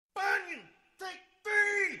Welcome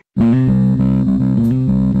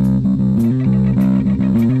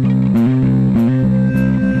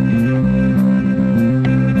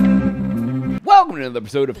to another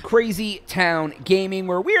episode of Crazy Town Gaming,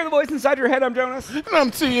 where we are the voice inside your head. I'm Jonas. And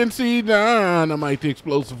I'm TNC Dynamite, the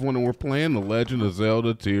explosive one, and we're playing The Legend of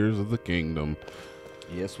Zelda Tears of the Kingdom.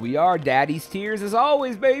 Yes, we are. Daddy's tears as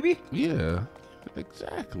always, baby. Yeah,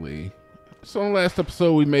 exactly. So in the last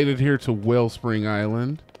episode, we made it here to Wellspring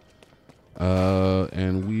Island.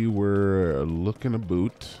 And we were looking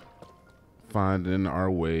about, finding our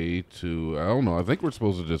way to, I don't know, I think we're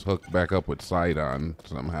supposed to just hook back up with Sidon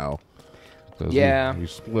somehow. Yeah. We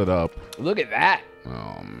split up. Look at that.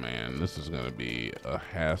 Oh, man, this is going to be a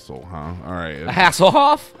hassle, huh? All right. A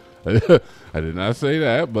Hasselhoff? I did not say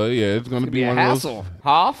that, but yeah, it's going to be one of those.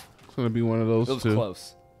 Hasselhoff? It's going to be one of those It was two.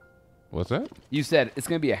 close. What's that? You said it's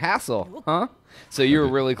going to be a hassle, huh? So you were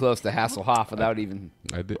really close to Hasselhoff without even...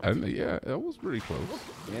 Yeah, that was pretty close.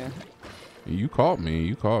 Yeah. You caught me,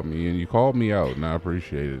 and you called me out, and I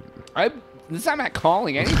appreciate it. This time I'm not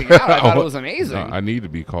calling anything out. I thought it was amazing. I need to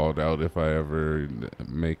be called out if I ever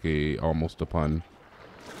make almost a pun.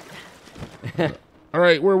 All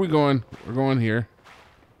right, where are we going? We're going here.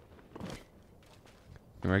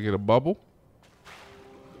 Can I get a bubble?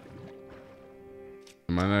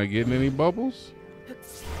 Am I not getting any bubbles?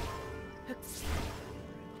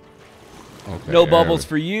 Okay, No bubbles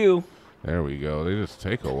for you. There we go. They just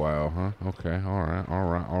take a while, huh? Okay, all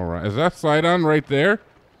right. Is that Sidon right there?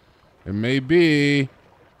 It may be.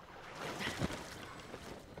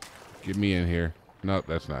 Get me in here. No,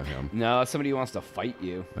 that's not him. No, somebody who wants to fight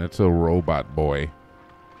you. That's a robot boy.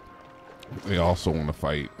 They also want to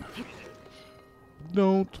fight.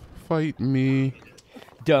 Don't fight me.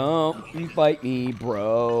 Don't fight me,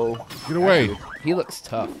 bro. Get away. He looks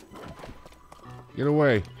tough. Get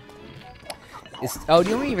away. You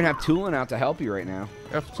don't even have Tulin out to help you right now.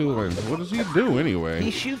 F2, what does he do anyway? He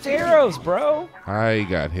shoots arrows, bro. I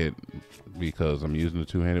got hit because I'm using a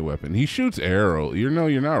two-handed weapon. He shoots arrows. You're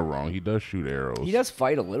not wrong. He does shoot arrows. He does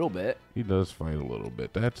fight a little bit. He does fight a little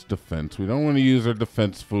bit. That's defense. We don't want to use our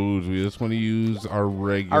defense foods. We just want to use our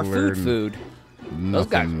regular... Our food. Nothing. Those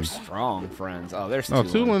guys are strong, friends. Oh, there's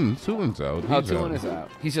Tulin. Tulin's out. Tulin is out.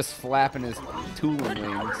 He's just flapping his Tulin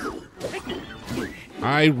wings.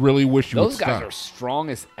 I really wish you would stop. Those guys are strong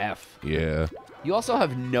as F. Yeah. You also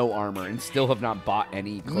have no armor and still have not bought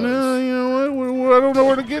any clothes. No, you know what? I don't know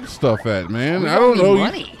where to get stuff at, man. I don't know.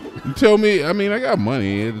 Money. You tell me. I mean, I got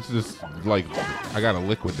money. It's just like I got to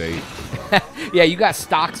liquidate. Yeah, you got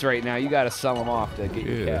stocks right now. You got to sell them off to get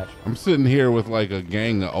your cash. I'm sitting here with like a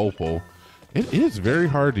gang of Opal. It is very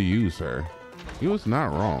hard to use her. He was not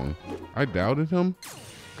wrong. I doubted him.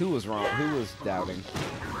 Who was wrong? Who was doubting?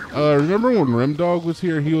 Remember when Rimdog was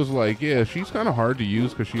here? He was like, yeah, she's kind of hard to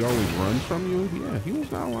use because she always runs from you. Yeah, he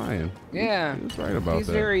was not lying. Yeah. He was right about that. He's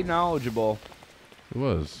very knowledgeable. He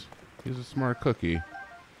was. He's a smart cookie.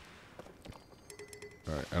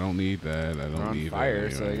 All right, I don't need that. I don't need fire,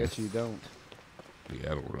 that. So I guess you don't.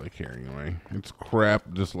 Yeah, I don't really care anyway. It's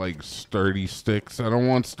crap, just like sturdy sticks. I don't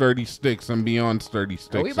want sturdy sticks. I'm beyond sturdy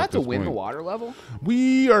sticks. Are we about to win the water level?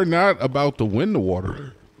 We are not about to win the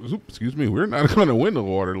water. Oops, excuse me. We're not going to win the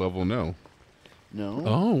water level, no. No?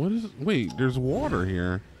 Oh, what is it? Wait, there's water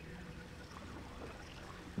here.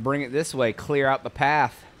 Bring it this way. Clear out the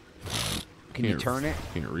path. Can you turn it?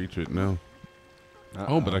 Can't reach it, no.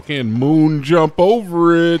 Oh, but I can moon jump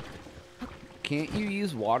over it. Can't you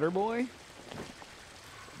use Water Boy?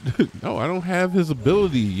 No, I don't have his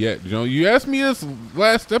ability yet, Joe. You asked me this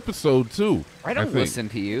last episode, too. I don't listen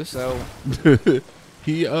to you, so...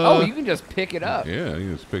 Oh, you can just pick it up. Yeah,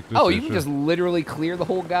 you just pick this up. Oh, you can just literally clear the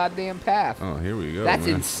whole goddamn path. Oh, here we go. That's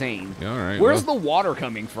insane. Yeah, all right. Where's the water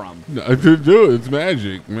coming from? No, do it. It's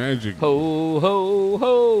magic. Magic. Ho, ho,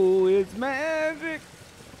 ho, it's magic.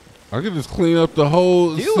 I could just clean up the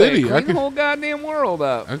whole city. Clean the whole goddamn world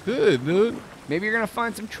up. I could, dude. Maybe you're going to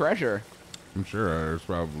find some treasure. I'm sure there's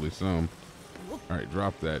probably some. All right,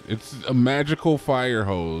 drop that. It's a magical fire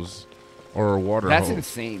hose. Or a water hose. That's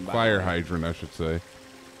insane. Fire hydrant, I should say.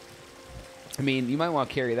 I mean, you might want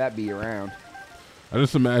to carry that bee around. I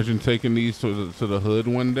just imagine taking these to the hood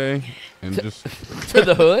one day and just to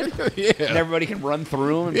the hood. Yeah, and everybody can run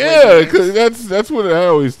through them. And yeah, because that's what I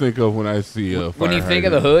always think of when I see a fire When you think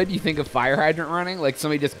hydrant. of the hood, you think of fire hydrant running, like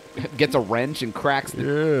somebody just gets a wrench and cracks the.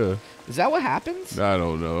 Yeah. Is that what happens? I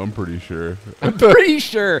don't know. I'm pretty sure. I'm pretty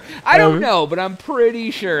sure. I don't know, but I'm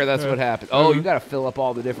pretty sure that's what happens. Oh, you got to fill up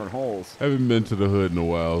all the different holes. I haven't been to the hood in a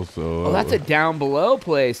while, so. Oh, that's a down below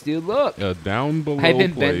place, dude. Look. A down below I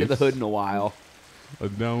haven't place. been to the hood in a while. A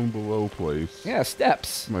down below place. Yeah,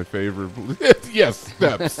 steps. My favorite. Yes,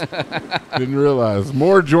 steps. Didn't realize.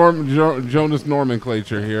 More Jonas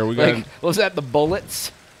nomenclature here. We got. Like, was that the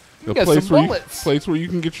bullets? The got place some where bullets. place where you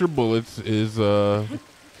can get your bullets is oh,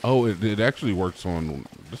 it actually works on.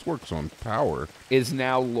 This works on power. Is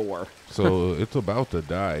now lore. So it's about to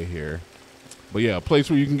die here. But yeah, a place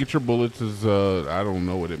where you can get your bullets is I don't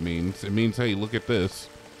know what it means. It means, hey, look at this.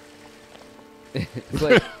 It's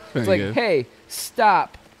like, hey,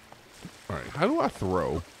 stop. All right, how do I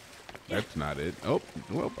throw? That's not it. Oh,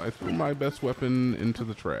 well, I threw my best weapon into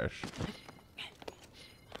the trash.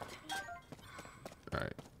 All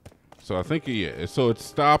right. So I think, yeah, so it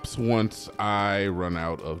stops once I run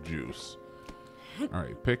out of juice. All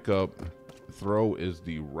right, pick up. Throw is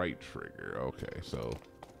the right trigger. Okay, so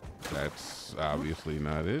that's obviously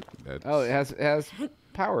not it. That's, Oh, it has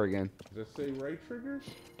power again. Does that say right trigger?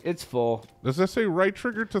 It's full. Does that say right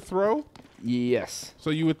trigger to throw? Yes. So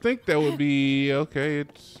you would think that would be, okay,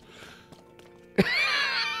 it's...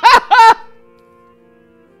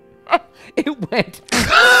 It went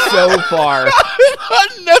so far.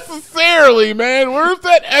 Unnecessarily, man. Where's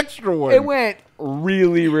that extra one? It went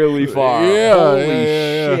really, really far. Yeah, Holy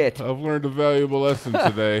yeah. shit. I've learned a valuable lesson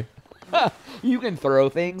today. You can throw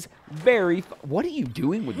things very What are you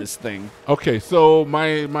doing with this thing? Okay, so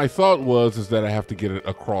my thought is that I have to get it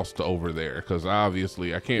across to over there because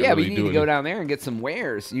obviously I can't Yeah, really but you need to go down there and get some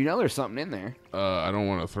wares. You know there's something in there. I don't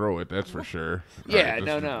want to throw it, that's for sure. Yeah, All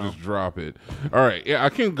right, no. Just drop it. All right, yeah, I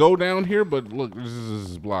can go down here, but look, this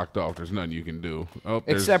is blocked off. There's nothing you can do. Oh,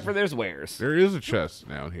 Except for there's wares. there is a chest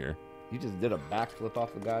down here. You just did a backflip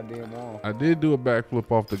off the goddamn wall. I did do a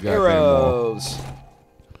backflip off the goddamn wall. Arrows.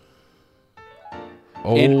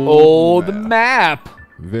 An old map.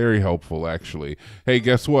 Very helpful, actually. Hey,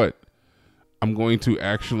 guess what? I'm going to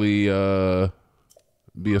actually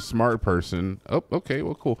be a smart person. Oh, okay,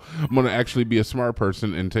 well, cool. I'm going to actually be a smart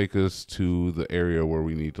person and take us to the area where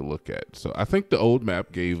we need to look at. So I think the old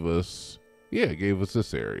map gave us,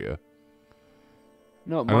 this area.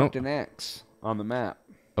 No, it marked an X on the map.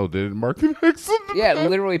 Oh, did it mark an X on the Yeah, map? it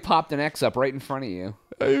literally popped an X up right in front of you.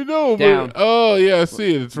 I know, Down. but oh yeah, I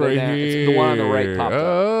see it. It's Go right down. here. It's the one on the right popped up.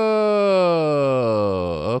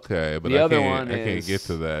 Oh, okay, but The I other can't. one I can't is- get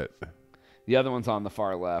to that. The other one's on the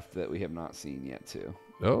far left that we have not seen yet, too.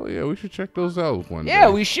 Oh yeah, we should check those out one day. Yeah,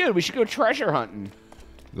 we should. We should go treasure hunting.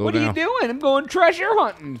 What are you doing? I'm going treasure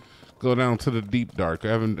hunting. Go down to the deep dark. I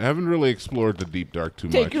haven't really explored the deep dark too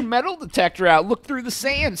Take much. your metal detector out. Look through the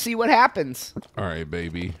sand. See what happens. All right,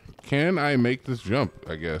 baby. Can I make this jump?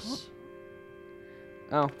 I guess.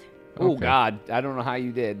 Oh. Oh, Okay. God. I don't know how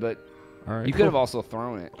you did, but All right. you could have also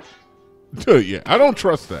thrown it. Yeah, I don't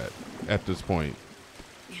trust that at this point.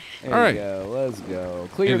 There All you right. go. Let's go.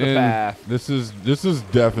 Clear And the then path. This is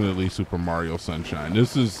definitely Super Mario Sunshine.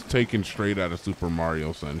 This is taken straight out of Super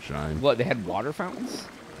Mario Sunshine. What, they had water fountains?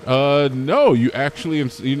 No, you actually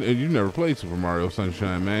you never played Super Mario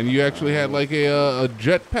Sunshine, man. You actually had like a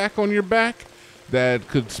jetpack on your back that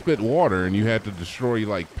could spit water, and you had to destroy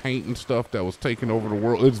like paint and stuff that was taking over the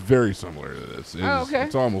world. It's very similar to this. Okay.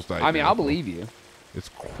 It's almost identical. I mean, I'll believe you. It's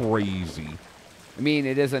crazy. I mean,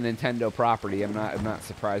 it is a Nintendo property. I'm not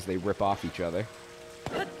surprised they rip off each other.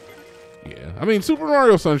 Yeah, I mean, Super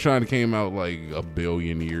Mario Sunshine came out like a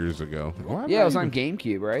billion years ago. Yeah, it was on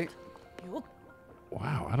GameCube, right?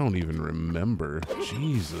 Wow, I don't even remember.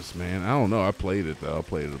 Jesus, man, I don't know. I played it though. I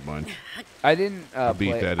played it a bunch. I didn't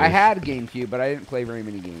beat play. that I ish. had GameCube, but I didn't play very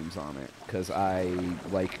many games on it because I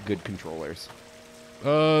like good controllers.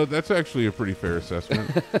 That's actually a pretty fair assessment.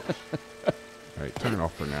 All right, turn it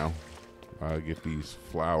off for now. Get these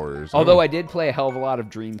flowers. Although I did play a hell of a lot of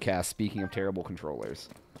Dreamcast. Speaking of terrible controllers.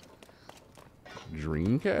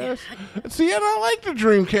 Dreamcast? See, I don't like the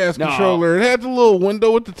Dreamcast No. controller. It had the little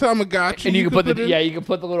window with the Tamagotchi. And you could put in. you could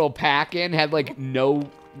put the little pack in. Had like no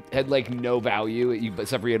value.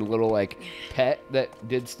 Except for you had a little like pet that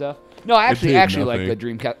did stuff. No, I did actually like the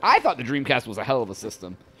nothing. Dreamcast. I thought the Dreamcast was a hell of a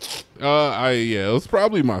system. Yeah, it was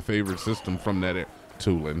probably my favorite system from that era.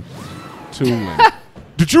 Toolin.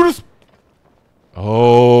 Did you just?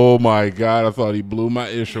 Oh my God! I thought he blew my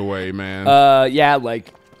ish away, man. Yeah,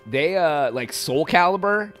 like they like Soul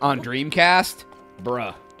Calibur on Dreamcast,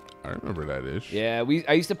 bruh. I remember that ish. Yeah,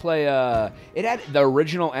 I used to play. It had the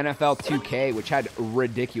original NFL 2K, which had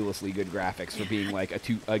ridiculously good graphics for being like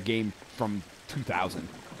a game from 2000.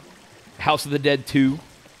 House of the Dead 2.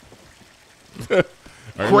 I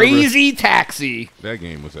remember Crazy Taxi. that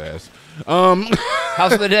game was ass.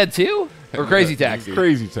 House of the Dead 2? Or Crazy Taxi.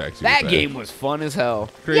 Crazy Taxi. That game was fun as hell.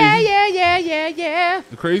 Crazy. Yeah.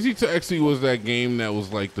 The Crazy Taxi was that game that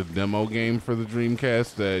was like the demo game for the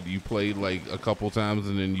Dreamcast that you played like a couple times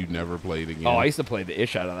and then you never played again. Oh, I used to play the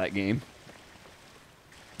ish out of that game.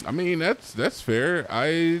 I mean, that's fair.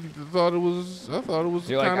 I thought it was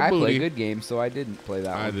You're like, kind of I booty. play good games, so I didn't play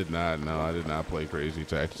that one. I did not. No, I did not play Crazy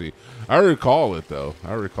Taxi. I recall it though.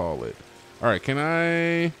 I recall it. All right, can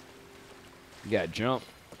I? You gotta jump.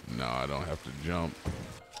 No, I don't have to jump.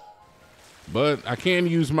 But I can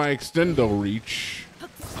use my extendo reach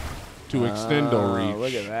to extendo reach.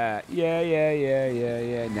 Look at that.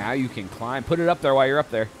 Yeah. Now you can climb. Put it up there while you're up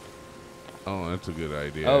there. Oh, that's a good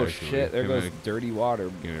idea. Oh, actually. shit. There Can goes I- dirty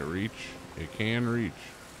water. Can it reach? It can reach.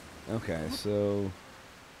 Okay, so...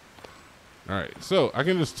 All right, so I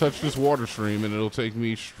can just touch this water stream and it'll take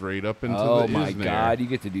me straight up into the Oh, my Isnair. God. You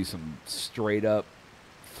get to do some straight-up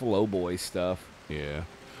flow boy stuff. Yeah.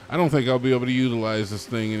 I don't think I'll be able to utilize this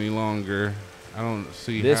thing any longer. I don't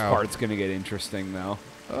see This how. part's going to get interesting, though.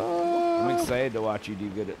 I'm excited to watch you do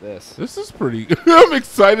good at this. This is pretty... I'm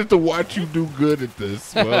excited to watch you do good at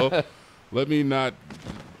this. Well, let me not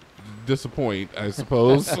disappoint, I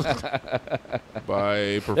suppose,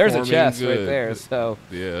 by performing There's a chest good. right there, so...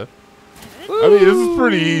 Yeah. I mean, this is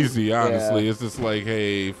pretty easy, honestly. Yeah. It's just like,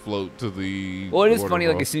 hey, float to the Well, it is funny,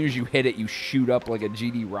 like, waterfall. as soon as you hit it, you shoot up like a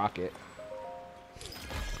GD rocket.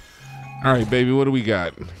 All right, baby, what do we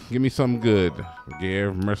got? Give me something good.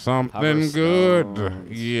 Give me something good. Hoverstones.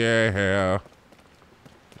 Yeah.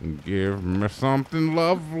 Give me something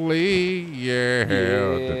lovely. Yeah.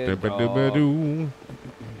 Yeah, Da-da-ba-da-ba-doo.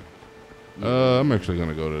 I'm actually going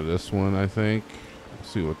to go to this one, I think.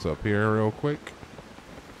 See what's up here real quick.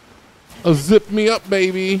 Zip me up,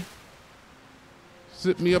 baby.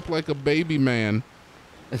 Zip me up like a baby man.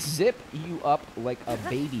 Zip you up like a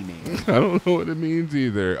baby man. I don't know what it means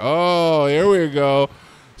either. Oh, here we go.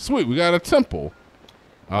 Sweet, we got a temple.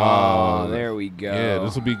 Oh, there we go. Yeah,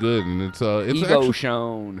 this will be good, and it's Ego actually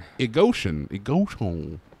shown.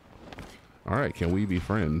 Egoshen. All right, can we be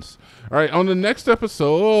friends? All right, on the next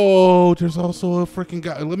episode, oh, there's also a freaking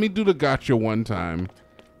guy. Let me do the gotcha one time.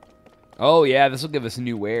 Oh yeah, this will give us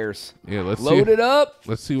new wares. Yeah, let's Load see. it up.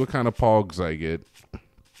 Let's see what kind of pogs I get.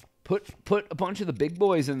 Put a bunch of the big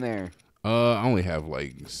boys in there. I only have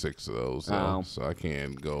like 6 of those, though, Oh. so I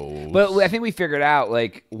can't go. But I think we figured out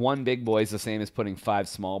like one big boy is the same as putting 5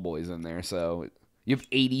 small boys in there. So you have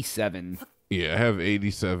 87. Yeah, I have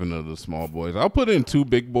 87 of the small boys. I'll put in 2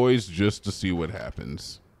 big boys just to see what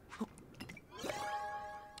happens.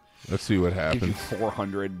 Let's see what Gives you happens.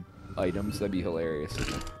 400 items. That'd be hilarious.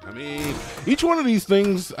 I mean, each one of these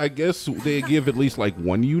things, I guess they give at least like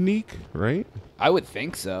 1 unique, right? I would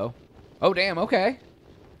think so. Oh damn. Okay.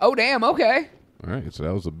 Oh damn. Okay. All right, so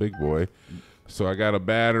that was a big boy. So I got a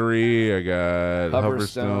battery. I got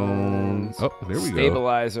hoverstone. Hoverstones. Oh, there we go.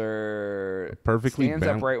 Stabilizer. Perfectly Stands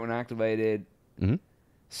balanced. upright when activated. Mhm.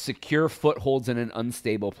 Secure footholds in an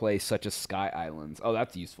unstable place, such as sky islands. Oh,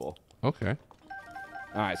 that's useful. Okay,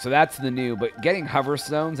 All right, so that's the new. But getting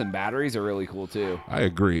hoverstones and batteries are really cool too. I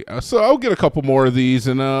agree. So I'll get a couple more of these,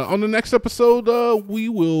 and on the next episode, we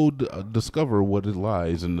will discover what it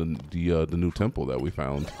lies in the new temple that we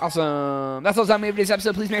found. Awesome. That's all the time we have for today's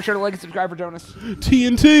episode. Please make sure to like and subscribe for Jonas.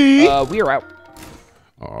 TNT. We are out.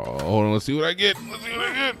 Oh, hold on. Let's see what I get. Let's see what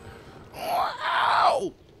I get.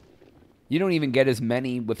 Wow. You don't even get as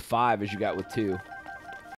many with 5 as you got with 2.